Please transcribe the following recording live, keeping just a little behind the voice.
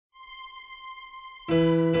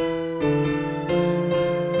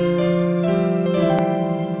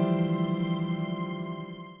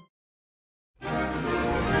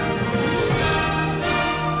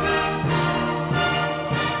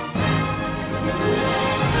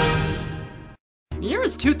The year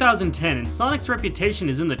is 2010, and Sonic's reputation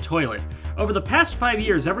is in the toilet. Over the past 5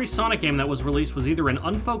 years, every Sonic game that was released was either an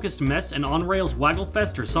unfocused mess, an on-rails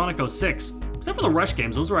wagglefest, or Sonic 06. Except for the Rush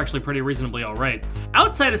games, those were actually pretty reasonably alright.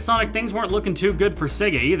 Outside of Sonic, things weren't looking too good for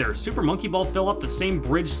Sega either. Super Monkey Ball fell off the same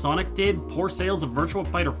bridge Sonic did, poor sales of Virtua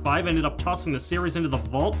Fighter 5 ended up tossing the series into the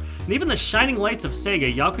vault, and even the shining lights of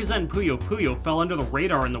Sega, Yakuza and Puyo Puyo, fell under the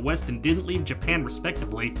radar in the West and didn't leave Japan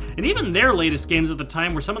respectively. And even their latest games at the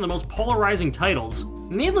time were some of the most polarizing titles.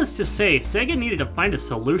 Needless to say, Sega needed to find a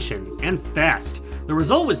solution, and fast. The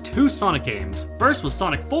result was 2 Sonic games. First was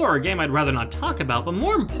Sonic 4, a game I'd rather not talk about, but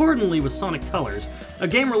more importantly was Sonic Colors, a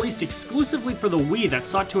game released exclusively for the Wii that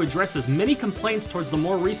sought to address as many complaints towards the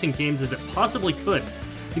more recent games as it possibly could.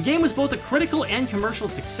 The game was both a critical and commercial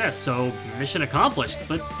success, so mission accomplished,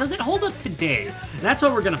 but does it hold up today? That's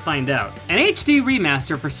what we're gonna find out. An HD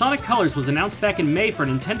remaster for Sonic Colors was announced back in May for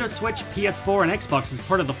Nintendo Switch, PS4, and Xbox as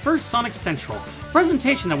part of the first Sonic Central, a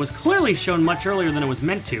presentation that was clearly shown much earlier than it was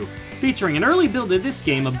meant to, featuring an early build of this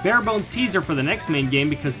game, a bare-bones teaser for the next main game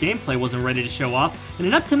because gameplay wasn't ready to show off, and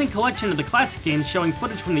an upcoming collection of the classic games showing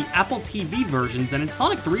footage from the Apple TV versions, and in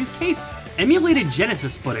Sonic 3's case, emulated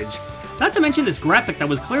Genesis footage. Not to mention this graphic that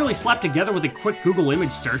was clearly slapped together with a quick Google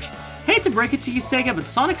image search. Hate to break it to you, Sega, but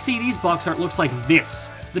Sonic CD's box art looks like this.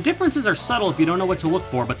 The differences are subtle if you don't know what to look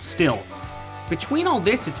for, but still. Between all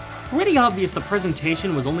this, it's pretty obvious the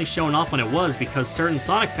presentation was only shown off when it was because certain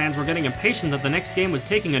Sonic fans were getting impatient that the next game was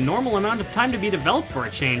taking a normal amount of time to be developed for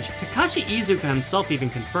a change. Takashi Iizuka himself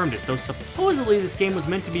even confirmed it, though supposedly this game was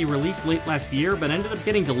meant to be released late last year, but ended up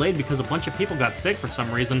getting delayed because a bunch of people got sick for some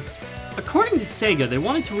reason. According to Sega, they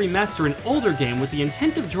wanted to remaster an older game with the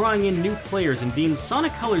intent of drawing in new players and deemed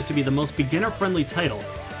Sonic Colors to be the most beginner-friendly title.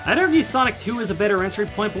 I'd argue Sonic 2 is a better entry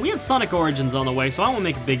point, but we have Sonic Origins on the way, so I won't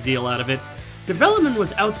make a big deal out of it. Development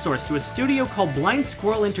was outsourced to a studio called Blind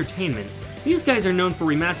Squirrel Entertainment. These guys are known for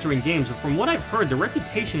remastering games, but from what I've heard, their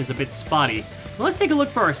reputation is a bit spotty. Now let's take a look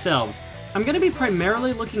for ourselves. I'm going to be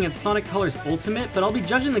primarily looking at Sonic Colors Ultimate, but I'll be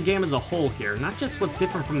judging the game as a whole here, not just what's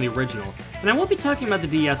different from the original. And I won't be talking about the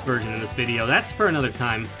DS version in this video, that's for another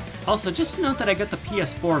time. Also, just note that I got the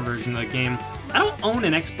PS4 version of the game. I don't own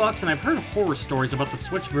an Xbox, and I've heard horror stories about the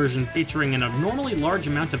Switch version featuring an abnormally large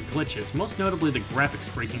amount of glitches, most notably the graphics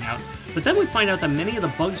freaking out. But then we find out that many of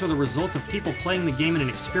the bugs were the result of people playing the game in an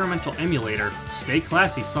experimental emulator. Stay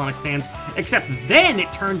classy, Sonic fans. Except then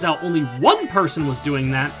it turns out only one person was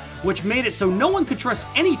doing that, which made it so no one could trust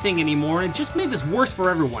anything anymore, and it just made this worse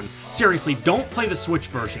for everyone. Seriously, don't play the Switch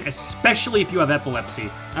version, especially if you have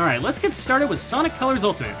epilepsy. Alright, let's get started with Sonic Colors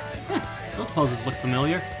Ultimate. Those poses look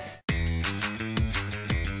familiar.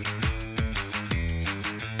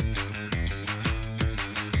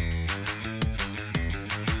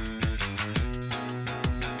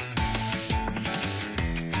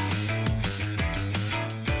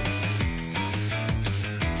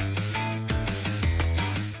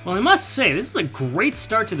 Well, I must say, this is a great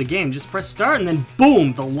start to the game. Just press start and then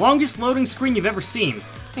boom, the longest loading screen you've ever seen.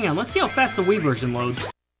 Hang on, let's see how fast the Wii version loads.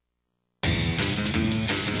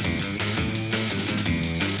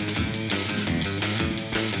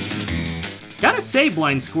 Gotta say,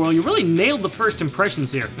 Blind Squirrel, you really nailed the first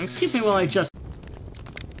impressions here. Excuse me while I adjust.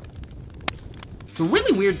 The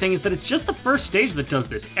really weird thing is that it's just the first stage that does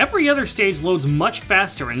this. Every other stage loads much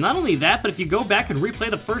faster, and not only that, but if you go back and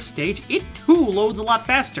replay the first stage, it too loads a lot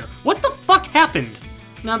faster. What the fuck happened?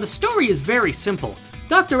 Now, the story is very simple.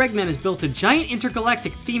 Dr. Eggman has built a giant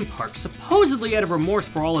intergalactic theme park, supposedly out of remorse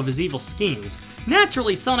for all of his evil schemes.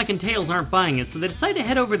 Naturally, Sonic and Tails aren't buying it, so they decide to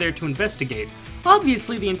head over there to investigate.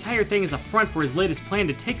 Obviously, the entire thing is a front for his latest plan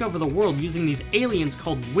to take over the world using these aliens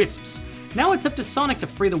called Wisps. Now it's up to Sonic to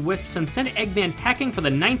free the Wisps and send Eggman packing for the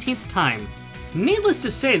 19th time. Needless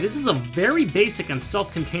to say, this is a very basic and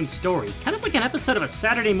self-contained story, kind of like an episode of a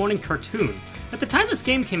Saturday morning cartoon. At the time this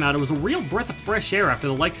game came out, it was a real breath of fresh air after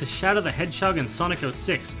the likes of Shadow the Hedgehog and Sonic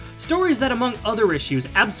 06, stories that among other issues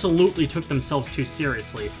absolutely took themselves too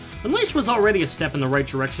seriously. Unleashed was already a step in the right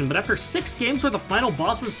direction, but after 6 games where the final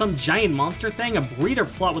boss was some giant monster thing, a breeder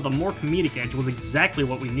plot with a more comedic edge was exactly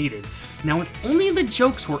what we needed. Now if only the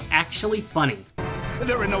jokes were actually funny.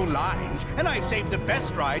 There are no lines, and I've saved the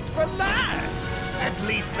best rides for last! At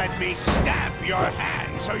least let me stab your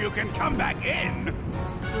hand so you can come back in!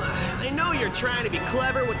 I know you're trying to be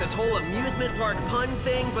clever with this whole amusement park pun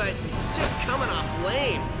thing, but it's just coming off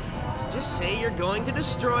lame. Just say you're going to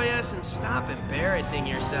destroy us and stop embarrassing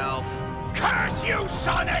yourself. Curse you,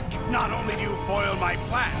 Sonic! Not only do you foil my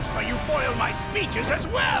plans, but you foil my speeches as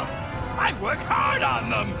well! I work hard on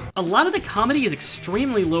them! A lot of the comedy is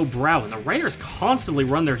extremely lowbrow, and the writers constantly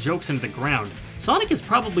run their jokes into the ground. Sonic is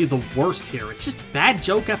probably the worst here. It's just bad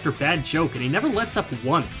joke after bad joke, and he never lets up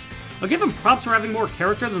once. I'll give him props for having more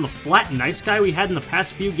character than the flat nice guy we had in the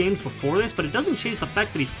past few games before this, but it doesn't change the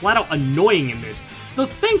fact that he's flat out annoying in this. Though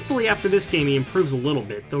thankfully after this game he improves a little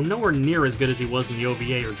bit, though nowhere near as good as he was in the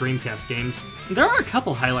OVA or Dreamcast games. There are a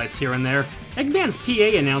couple highlights here and there. Eggman's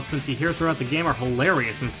PA announcements you hear throughout the game are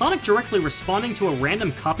hilarious, and Sonic directly responding to a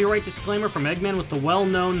random copyright disclaimer from Eggman with the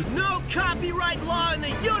well-known "No copyright law in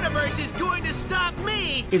the universe is going to stop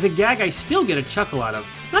me!" is a gag I still get a chuckle out of.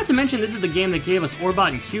 Not to mention this is the game that gave us Orbot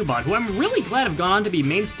and Cubot, who I'm really glad have gone on to be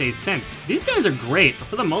mainstays since. These guys are great, but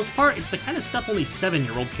for the most part, it's the kind of stuff only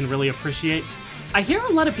 7-year-olds can really appreciate. I hear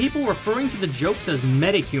a lot of people referring to the jokes as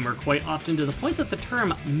meta humor quite often, to the point that the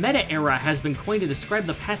term meta era has been coined to describe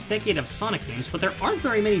the past decade of Sonic games, but there aren't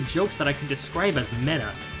very many jokes that I could describe as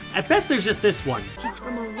meta. At best, there's just this one. He's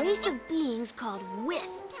from a race of beings called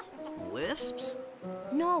wisps. Wisps?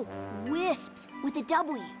 No, wisps, with a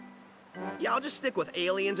W. Yeah, I'll just stick with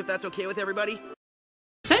aliens if that's okay with everybody.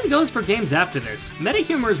 Same goes for games after this. Meta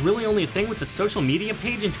humor is really only a thing with the social media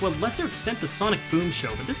page and to a lesser extent the Sonic Boom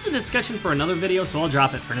Show, but this is a discussion for another video, so I'll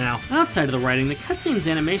drop it for now. Outside of the writing, the cutscene's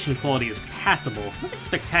animation quality is passable. Nothing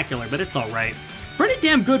spectacular, but it's alright. Pretty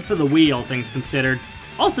damn good for the Wii, all things considered.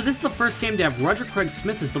 Also, this is the first game to have Roger Craig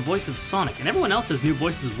Smith as the voice of Sonic, and everyone else has new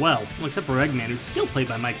voices as well, except for Eggman, who's still played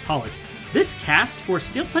by Mike Pollock. This cast, who are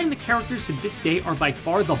still playing the characters to this day, are by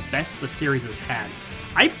far the best the series has had.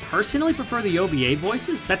 I personally prefer the OVA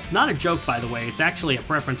voices. That's not a joke, by the way, it's actually a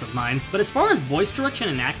preference of mine. But as far as voice direction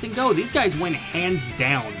and acting go, these guys win hands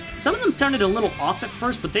down. Some of them sounded a little off at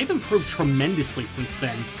first, but they've improved tremendously since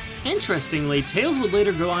then. Interestingly, Tails would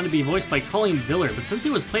later go on to be voiced by Colleen Viller, but since he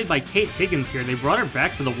was played by Kate Higgins here, they brought her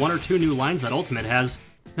back for the 1 or 2 new lines that Ultimate has.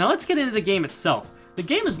 Now let's get into the game itself. The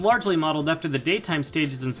game is largely modeled after the daytime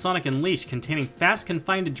stages in Sonic Unleashed, containing fast,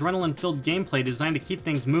 confined, adrenaline-filled gameplay designed to keep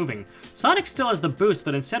things moving. Sonic still has the boost,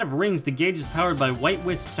 but instead of rings, the gauge is powered by white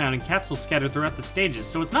wisp sound and capsules scattered throughout the stages,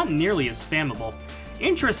 so it's not nearly as spammable.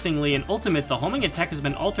 Interestingly, in Ultimate, the homing attack has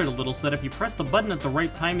been altered a little so that if you press the button at the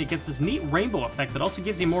right time, it gets this neat rainbow effect that also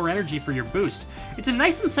gives you more energy for your boost. It's a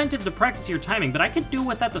nice incentive to practice your timing, but I could do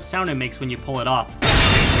without the sound it makes when you pull it off.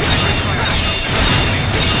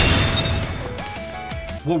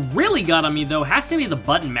 What really got on me though has to be the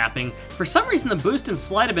button mapping. For some reason the boost and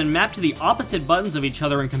slide have been mapped to the opposite buttons of each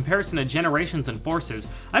other in comparison to Generations and Forces.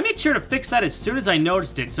 I made sure to fix that as soon as I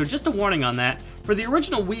noticed it, so just a warning on that. For the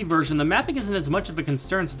original Wii version, the mapping isn't as much of a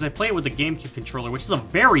concern since I play it with the GameCube controller, which is a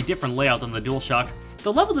very different layout than the DualShock.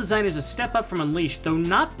 The level design is a step up from Unleashed, though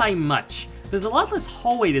not by much. There's a lot less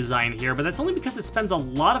hallway design here, but that's only because it spends a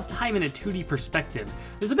lot of time in a 2D perspective.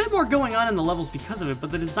 There's a bit more going on in the levels because of it,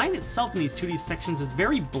 but the design itself in these 2D sections is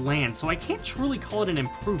very bland, so I can't truly call it an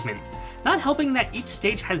improvement. Not helping that each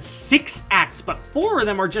stage has 6 acts, but 4 of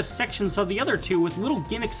them are just sections of the other 2 with little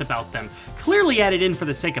gimmicks about them, clearly added in for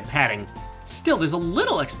the sake of padding. Still, there's a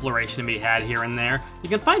little exploration to be had here and there. You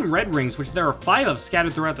can find red rings, which there are 5 of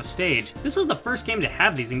scattered throughout the stage. This was the first game to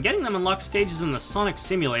have these, and getting them unlocks stages in the Sonic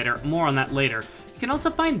Simulator, more on that later. You can also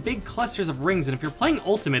find big clusters of rings, and if you're playing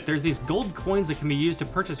Ultimate, there's these gold coins that can be used to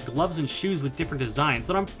purchase gloves and shoes with different designs,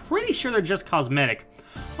 but I'm pretty sure they're just cosmetic.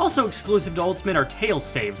 Also exclusive to Ultimate are Tails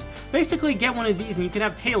saves. Basically, get one of these and you can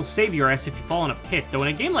have Tails save your ass if you fall in a pit, though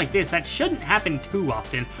in a game like this, that shouldn't happen too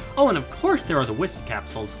often. Oh, and of course there are the Wisp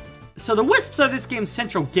capsules. So the Wisps are this game's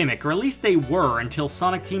central gimmick, or at least they were, until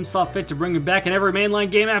Sonic Team saw fit to bring them back in every mainline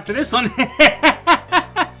game after this one.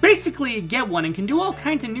 Basically, you get one and can do all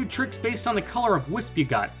kinds of new tricks based on the color of Wisp you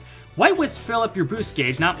got. White Wisp fill up your boost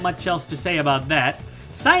gauge, not much else to say about that.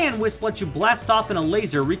 Cyan Wisp lets you blast off in a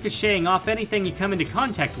laser, ricocheting off anything you come into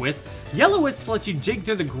contact with. Yellow Wisp lets you dig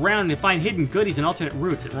through the ground to find hidden goodies and alternate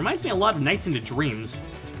routes. It reminds me a lot of Nights into Dreams.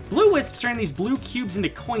 Blue Wisps turn these blue cubes into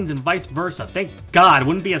coins and vice versa. Thank God,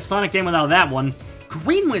 wouldn't be a Sonic game without that one.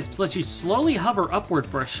 Green Wisps lets you slowly hover upward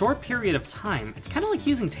for a short period of time. It's kind of like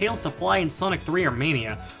using Tails to fly in Sonic 3 or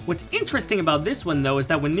Mania. What's interesting about this one though is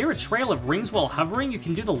that when near a trail of rings while hovering, you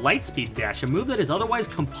can do the Lightspeed Dash, a move that is otherwise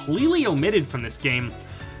completely omitted from this game.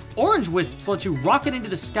 Orange Wisps let you rocket into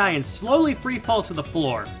the sky and slowly free fall to the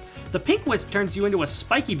floor. The pink wisp turns you into a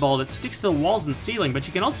spiky ball that sticks to the walls and ceiling, but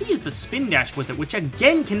you can also use the spin dash with it, which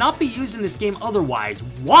again cannot be used in this game otherwise.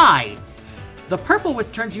 Why? The purple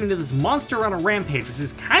wisp turns you into this monster on a rampage, which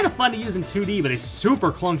is kind of fun to use in 2D, but is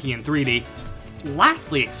super clunky in 3D.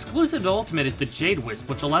 Lastly, exclusive to Ultimate is the Jade Wisp,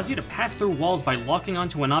 which allows you to pass through walls by locking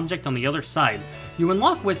onto an object on the other side. You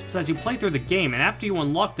unlock wisps as you play through the game, and after you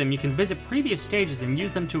unlock them, you can visit previous stages and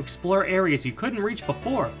use them to explore areas you couldn't reach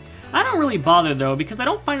before. I don't really bother though, because I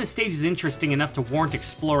don't find the stages interesting enough to warrant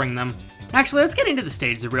exploring them. Actually, let's get into the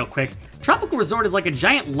stages real quick. Tropical Resort is like a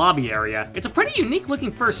giant lobby area. It's a pretty unique looking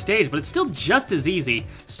first stage, but it's still just as easy.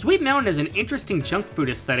 Sweet Mountain has an interesting junk food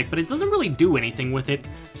aesthetic, but it doesn't really do anything with it.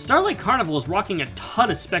 Starlight Carnival is rocking a ton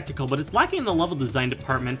of spectacle, but it's lacking in the level design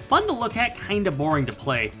department. Fun to look at, kinda boring to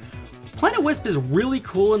play. Planet Wisp is really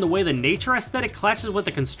cool in the way the nature aesthetic clashes with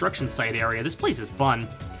the construction site area. This place is fun.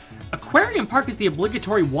 Aquarium Park is the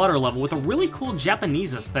obligatory water level with a really cool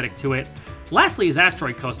Japanese aesthetic to it. Lastly is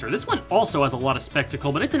Asteroid Coaster. This one also has a lot of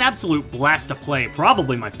spectacle, but it's an absolute blast to play,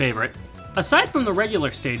 probably my favorite. Aside from the regular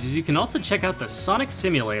stages, you can also check out the Sonic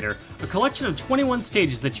Simulator, a collection of 21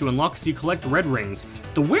 stages that you unlock as you collect red rings.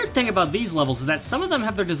 The weird thing about these levels is that some of them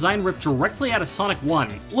have their design ripped directly out of Sonic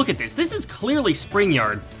 1. Look at this is clearly Spring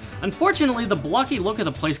Yard. Unfortunately, the blocky look of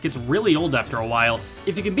the place gets really old after a while.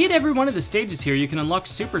 If you can beat every one of the stages here, you can unlock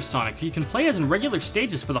Super Sonic, who you can play as in regular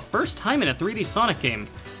stages for the first time in a 3D Sonic game.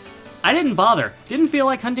 I didn't bother, didn't feel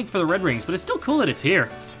like hunting for the red rings, but it's still cool that it's here.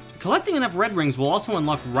 Collecting enough red rings will also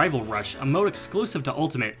unlock Rival Rush, a mode exclusive to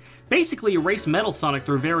Ultimate. Basically, you race Metal Sonic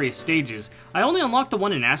through various stages. I only unlocked the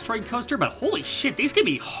one in Asteroid Coaster, but holy shit, these can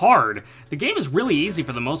be hard! The game is really easy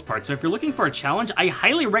for the most part, so if you're looking for a challenge, I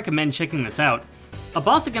highly recommend checking this out. A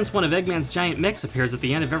boss against one of Eggman's giant mechs appears at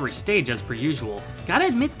the end of every stage as per usual. Gotta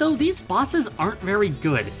admit though, these bosses aren't very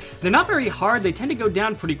good. They're not very hard, they tend to go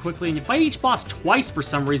down pretty quickly, and you fight each boss twice for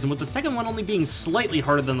some reason, with the second one only being slightly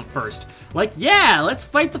harder than the first. Like, yeah, let's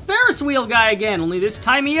fight the Ferris wheel guy again, only this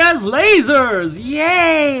time he has lasers!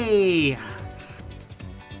 Yay!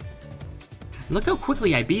 Look how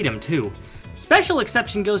quickly I beat him too. Special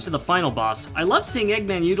exception goes to the final boss. I love seeing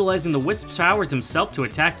Eggman utilizing the Wisp's powers himself to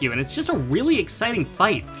attack you, and it's just a really exciting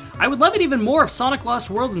fight. I would love it even more if Sonic Lost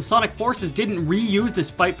World and Sonic Forces didn't reuse this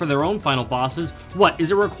fight for their own final bosses. What,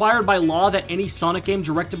 is it required by law that any Sonic game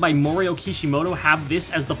directed by Morio Kishimoto have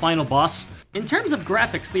this as the final boss? In terms of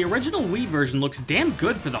graphics, the original Wii version looks damn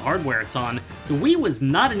good for the hardware it's on. The Wii was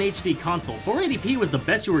not an HD console. 480p was the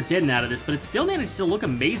best you were getting out of this, but it still managed to look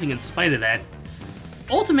amazing in spite of that.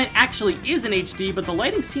 Ultimate actually is in HD, but the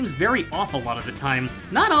lighting seems very off a lot of the time.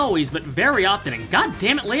 Not always, but very often, and god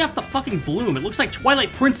damn it, lay off the fucking bloom. It looks like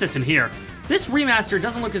Twilight Princess in here. This remaster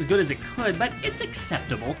doesn't look as good as it could, but it's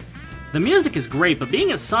acceptable. The music is great, but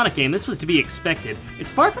being a Sonic game, this was to be expected.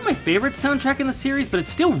 It's far from my favorite soundtrack in the series, but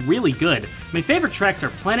it's still really good. My favorite tracks are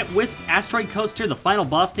Planet Wisp, Asteroid Coaster, the final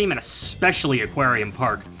boss theme, and especially Aquarium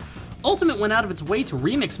Park. Ultimate went out of its way to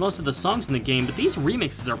remix most of the songs in the game, but these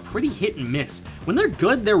remixes are pretty hit and miss. When they're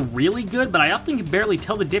good, they're really good, but I often can barely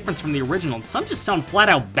tell the difference from the original, and some just sound flat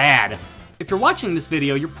out bad. If you're watching this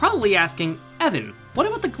video, you're probably asking, Evan, what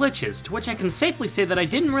about the glitches? To which I can safely say that I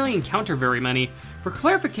didn't really encounter very many. For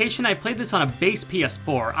clarification, I played this on a base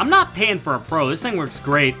PS4. I'm not paying for a Pro, this thing works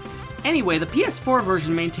great. Anyway, the PS4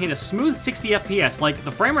 version maintained a smooth 60 FPS, like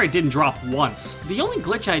the frame rate didn't drop once. The only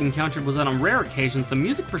glitch I'd encountered was that on rare occasions, the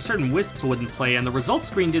music for certain Wisps wouldn't play, and the results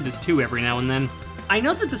screen did this too every now and then. I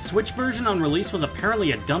know that the Switch version on release was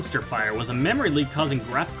apparently a dumpster fire, with a memory leak causing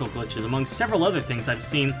graphical glitches, among several other things I've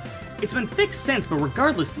seen. It's been fixed since, but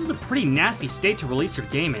regardless, this is a pretty nasty state to release your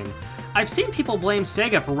game in. I've seen people blame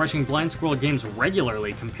Sega for rushing blind scroll games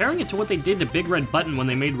regularly, comparing it to what they did to Big Red Button when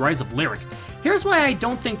they made Rise of Lyric. Here's why I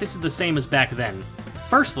don't think this is the same as back then.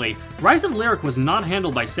 Firstly, Rise of Lyric was not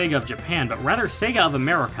handled by Sega of Japan, but rather Sega of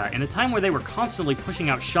America, in a time where they were constantly pushing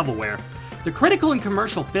out shovelware. The critical and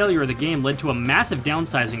commercial failure of the game led to a massive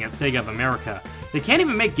downsizing at Sega of America. They can't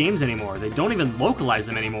even make games anymore, they don't even localize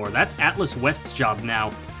them anymore, that's Atlas West's job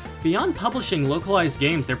now. Beyond publishing localized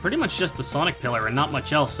games, they're pretty much just the Sonic pillar and not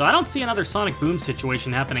much else, so I don't see another Sonic Boom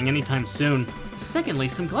situation happening anytime soon. Secondly,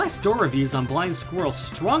 some Glassdoor reviews on Blind Squirrel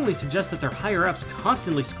strongly suggest that their higher-ups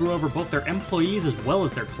constantly screw over both their employees as well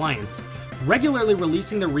as their clients, regularly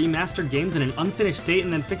releasing their remastered games in an unfinished state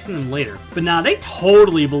and then fixing them later. But nah, they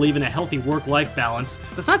totally believe in a healthy work-life balance.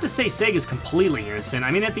 That's not to say Sega's completely innocent.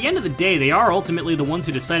 I mean, at the end of the day, they are ultimately the ones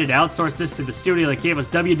who decided to outsource this to the studio that gave us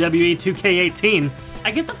WWE 2K18. I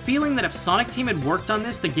get the feeling that if Sonic Team had worked on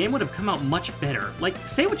this, the game would have come out much better. Like,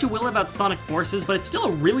 say what you will about Sonic Forces, but it's still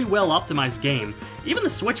a really well-optimized game. Even the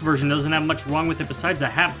Switch version doesn't have much wrong with it besides a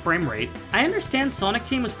half frame rate. I understand Sonic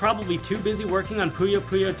Team was probably too busy working on Puyo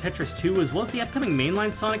Puyo Tetris 2 as well as the upcoming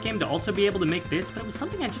mainline Sonic game to also be able to make this, but it was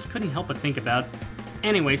something I just couldn't help but think about.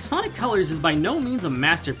 Anyway, Sonic Colors is by no means a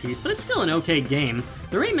masterpiece, but it's still an okay game.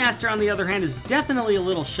 The remaster, on the other hand, is definitely a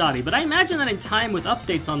little shoddy, but I imagine that in time, with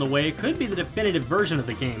updates on the way, it could be the definitive version of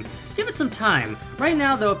the game. Give it some time. Right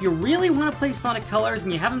now, though, if you really want to play Sonic Colors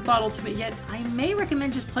and you haven't bought Ultimate yet, I may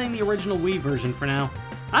recommend just playing the original Wii version for now.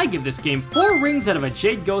 I give this game 4 rings out of a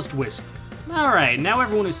Jade Ghost Wisp. Alright, now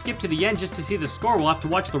everyone who skipped to the end just to see the score will have to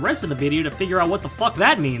watch the rest of the video to figure out what the fuck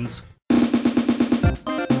that means.